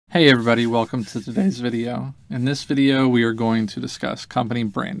Hey everybody, welcome to today's video. In this video, we are going to discuss company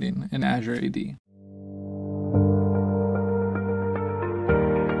branding in Azure AD.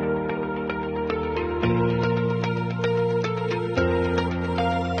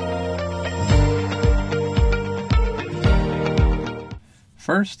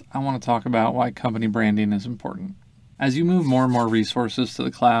 First, I want to talk about why company branding is important. As you move more and more resources to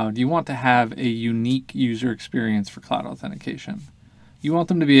the cloud, you want to have a unique user experience for cloud authentication. You want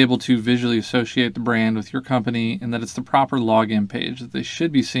them to be able to visually associate the brand with your company and that it's the proper login page that they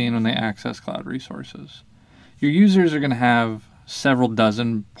should be seeing when they access cloud resources. Your users are going to have several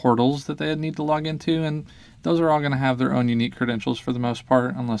dozen portals that they need to log into, and those are all going to have their own unique credentials for the most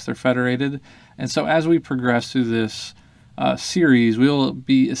part, unless they're federated. And so as we progress through this series, we will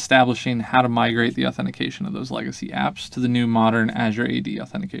be establishing how to migrate the authentication of those legacy apps to the new modern Azure AD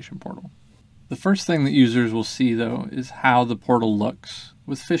authentication portal. The first thing that users will see, though, is how the portal looks.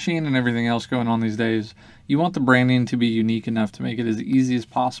 With phishing and everything else going on these days, you want the branding to be unique enough to make it as easy as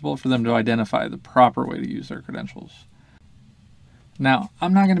possible for them to identify the proper way to use their credentials. Now,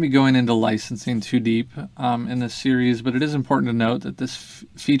 I'm not going to be going into licensing too deep in this series, but it is important to note that this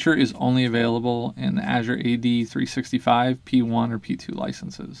feature is only available in the Azure AD 365 P1 or P2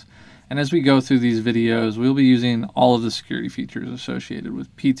 licenses. And as we go through these videos, we'll be using all of the security features associated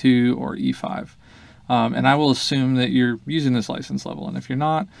with P2 or E5. And I will assume that you're using this license level. And if you're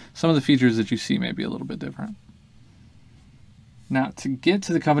not, some of the features that you see may be a little bit different. Now, to get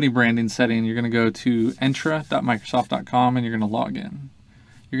to the company branding setting, you're going to go to entra.microsoft.com and you're going to log in.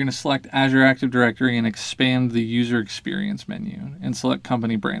 You're going to select Azure Active Directory and expand the user experience menu and select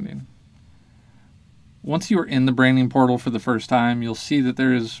company branding. Once you are in the branding portal for the first time, you'll see that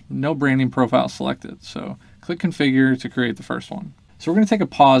there is no branding profile selected. So click configure to create the first one. So we're going to take a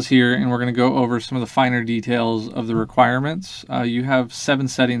pause here and we're going to go over some of the finer details of the requirements. You have 7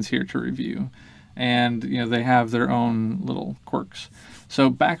 settings here to review, and they have their own little quirks. So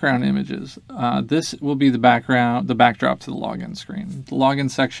background images. This will be the backdrop to the login screen. The login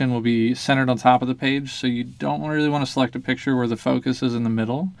section will be centered on top of the page, so you don't really want to select a picture where the focus is in the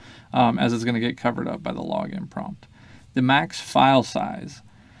middle, as it's going to get covered up by the login prompt. The max file size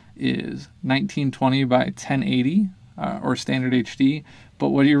is 1920 by 1080 or standard HD,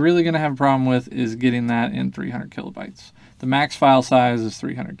 but what you're really going to have a problem with is getting that in 300 kilobytes. The max file size is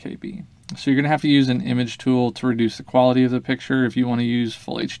 300 KB. So you're going to have to use an image tool to reduce the quality of the picture if you want to use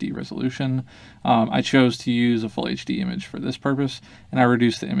full HD resolution. I chose to use a full HD image for this purpose, and I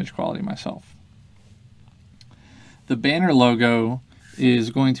reduced the image quality myself. The banner logo is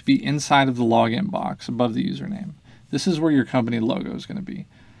going to be inside of the login box above the username. This is where your company logo is going to be.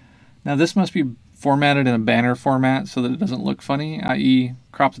 Now this must be formatted in a banner format so that it doesn't look funny, i.e.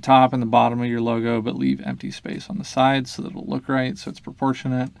 crop the top and the bottom of your logo but leave empty space on the sides so that it'll look right, so it's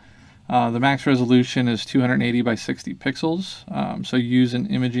proportionate. The max resolution is 280 by 60 pixels, so use an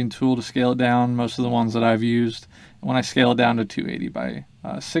imaging tool to scale it down. Most of the ones that I've used, when I scale it down to 280 by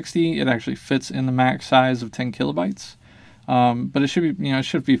 60, it actually fits in the max size of 10 kilobytes. But it should be, it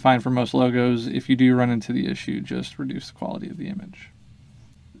should be fine for most logos. If you do run into the issue, just reduce the quality of the image.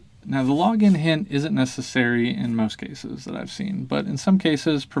 Now, the login hint isn't necessary in most cases that I've seen, but in some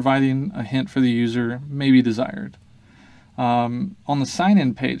cases, providing a hint for the user may be desired. On the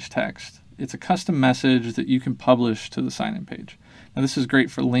sign-in page text, it's a custom message that you can publish to the sign-in page. Now, this is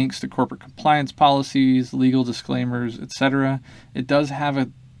great for links to corporate compliance policies, legal disclaimers, etc. It does have a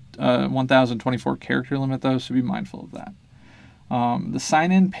 1024 character limit, though, so be mindful of that. The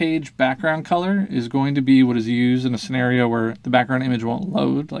sign-in page background color is going to be what is used in a scenario where the background image won't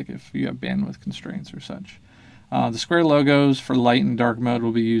load, like if you have bandwidth constraints or such. The square logos for light and dark mode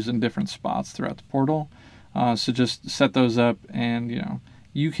will be used in different spots throughout the portal. So just set those up, and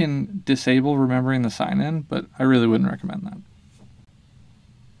you can disable remembering the sign-in, but I really wouldn't recommend that.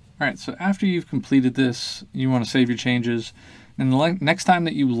 Alright, so after you've completed this, you want to save your changes, and the next time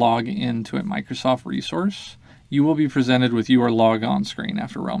that you log into a Microsoft resource, you will be presented with your Logon screen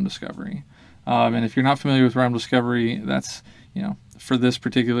after Realm Discovery. And if you're not familiar with Realm Discovery, that's, for this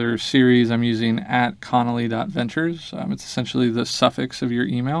particular series, I'm using @connolly.ventures. It's essentially the suffix of your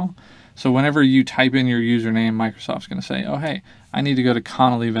email. So whenever you type in your username, Microsoft's going to say, oh, hey, I need to go to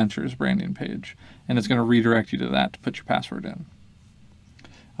Connolly Ventures branding page. And it's going to redirect you to that to put your password in.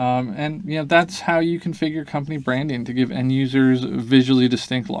 And that's how you configure company branding to give end users a visually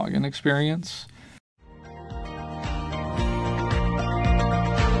distinct login experience.